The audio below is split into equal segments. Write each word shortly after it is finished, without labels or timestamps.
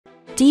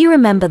Do you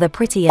remember the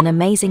pretty and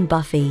amazing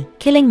Buffy,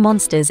 killing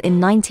monsters in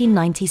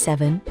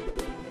 1997?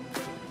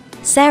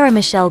 Sarah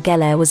Michelle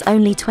Gellar was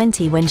only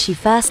 20 when she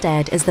first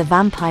aired as the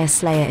vampire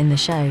slayer in the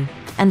show,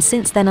 and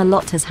since then a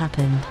lot has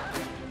happened.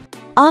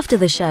 After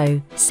the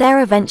show,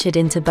 Sarah ventured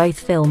into both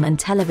film and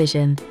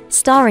television,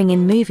 starring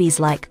in movies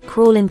like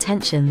Cruel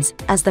Intentions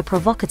as the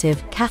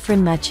provocative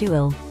Catherine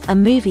Mertuel, a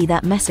movie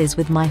that messes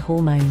with my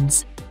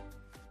hormones.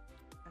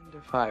 And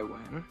if I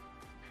win?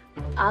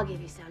 I'll give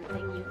you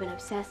something you've been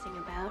obsessing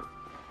about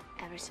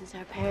ever since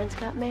our parents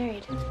got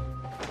married.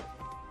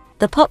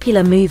 The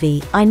popular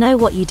movie I Know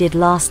What You Did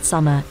Last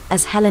Summer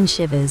as Helen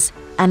Shivers,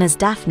 and as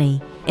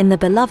Daphne, in the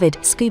beloved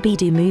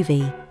Scooby-Doo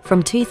movie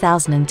from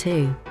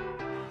 2002.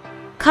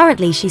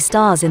 Currently she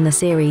stars in the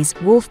series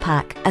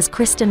Wolfpack as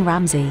Kristen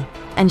Ramsey,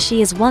 and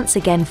she is once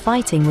again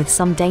fighting with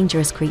some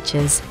dangerous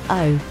creatures,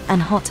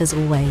 and hot as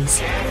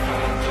always.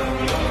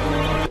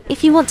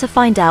 If you want to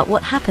find out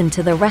what happened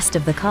to the rest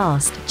of the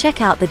cast,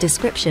 check out the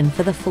description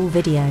for the full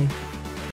video.